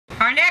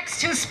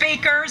next two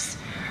speakers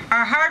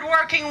are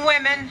hardworking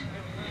women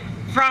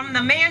from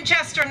the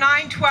Manchester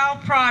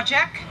 912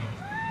 Project,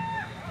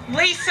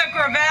 Lisa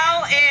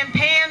Gravel and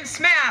Pam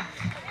Smith.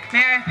 May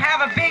I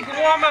have a big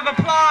warm of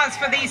applause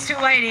for these two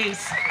ladies.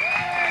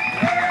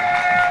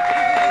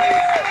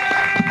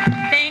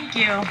 Thank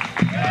you.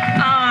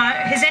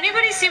 Has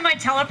anybody seen my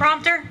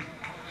teleprompter?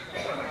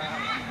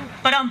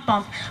 Bump.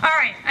 All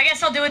right, I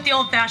guess I'll do it the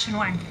old-fashioned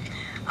way.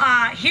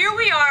 Here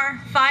we are,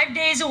 5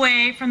 days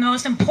away from the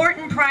most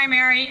important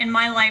primary in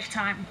my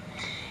lifetime.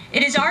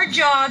 It is our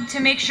job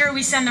to make sure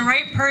we send the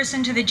right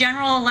person to the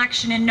general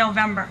election in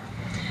November.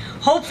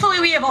 Hopefully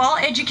we have all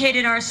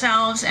educated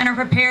ourselves and are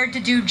prepared to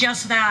do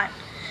just that.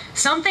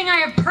 Something I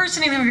have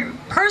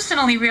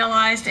personally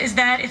realized is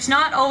that it's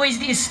not always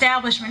the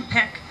establishment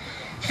pick.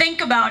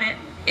 Think about it.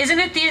 Isn't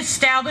it the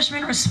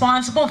establishment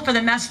responsible for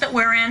the mess that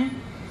we're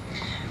in?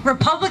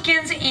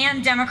 Republicans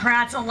and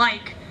Democrats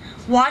alike.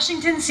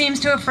 Washington seems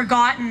to have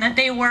forgotten that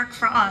they work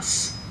for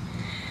us.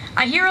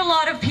 I hear a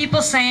lot of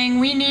people saying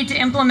we need to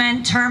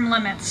implement term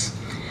limits.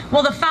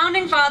 Well, the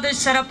Founding Fathers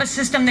set up a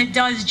system that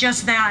does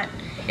just that.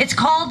 It's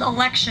called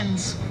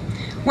elections.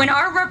 When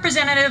our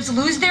representatives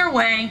lose their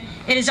way,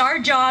 it is our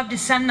job to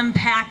send them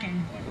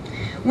packing.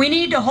 We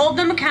need to hold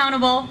them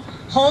accountable,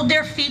 hold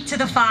their feet to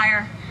the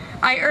fire.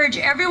 I urge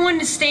everyone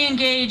to stay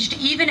engaged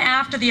even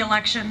after the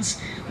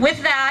elections.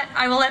 With that,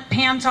 I will let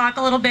Pam talk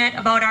a little bit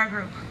about our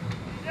group.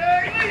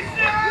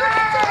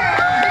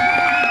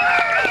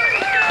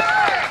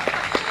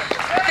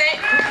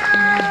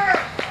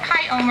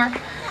 Hi, Omer.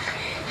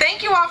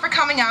 Thank you all for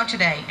coming out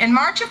today. In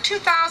March of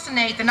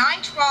 2008, the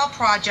 912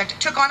 Project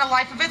took on a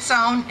life of its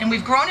own, and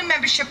we've grown in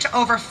membership to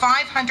over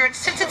 500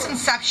 since its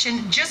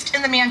inception just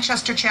in the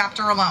Manchester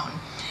chapter alone.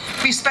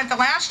 We've spent the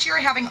last year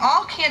having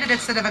all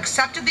candidates that have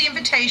accepted the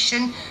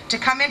invitation to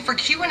come in for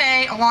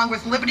Q&A, along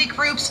with liberty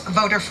groups,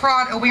 voter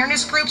fraud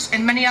awareness groups,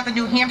 and many other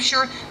New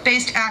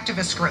Hampshire-based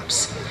activist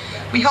groups.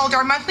 We hold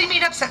our monthly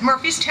meetups at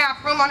Murphy's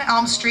Tap Room on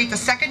Elm Street the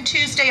second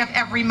Tuesday of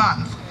every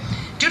month.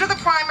 Due to the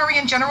primary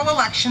and general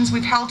elections,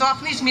 we've held off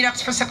on these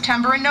meetups for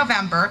September and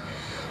November.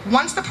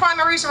 Once the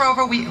primaries are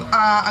over, we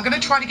are going to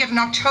try to get an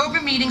October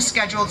meeting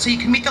scheduled so you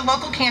can meet the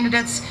local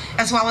candidates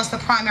as well as the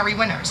primary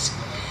winners.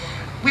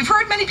 We've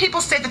heard many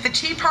people say that the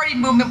Tea Party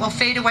movement will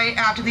fade away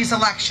after these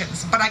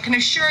elections, but I can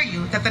assure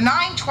you that the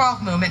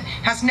 912 movement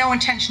has no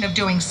intention of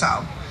doing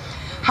so.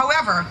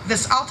 However,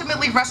 this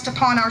ultimately rests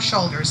upon our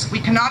shoulders. We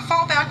cannot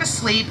fall back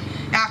asleep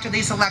after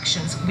these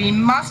elections. We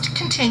must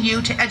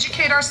continue to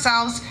educate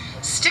ourselves,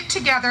 stick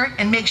together,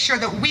 and make sure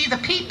that we, the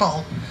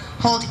people,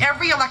 hold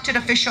every elected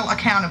official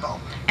accountable.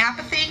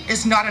 Apathy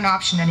is not an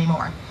option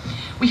anymore.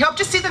 We hope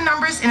to see the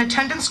numbers in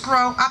attendance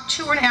grow up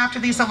to and after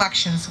these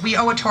elections. We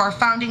owe it to our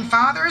founding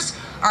fathers,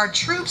 our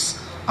troops,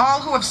 all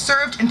who have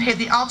served and paid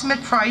the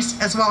ultimate price,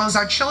 as well as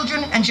our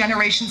children and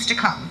generations to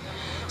come.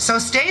 So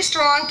stay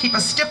strong, keep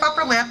a stiff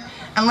upper lip,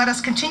 and let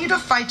us continue to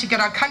fight to get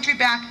our country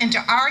back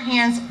into our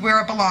hands where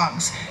it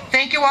belongs.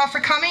 Thank you all for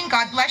coming.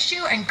 God bless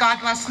you, and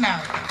God bless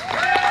America.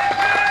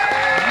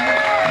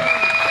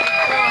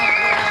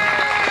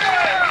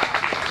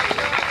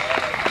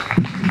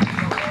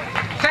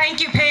 Thank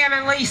you, Pam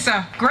and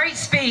Lisa. Great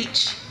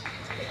speech.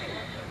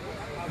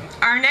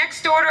 Our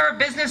next order of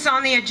business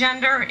on the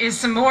agenda is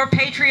some more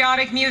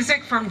patriotic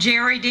music from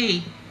Jerry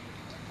D.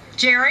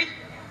 Jerry?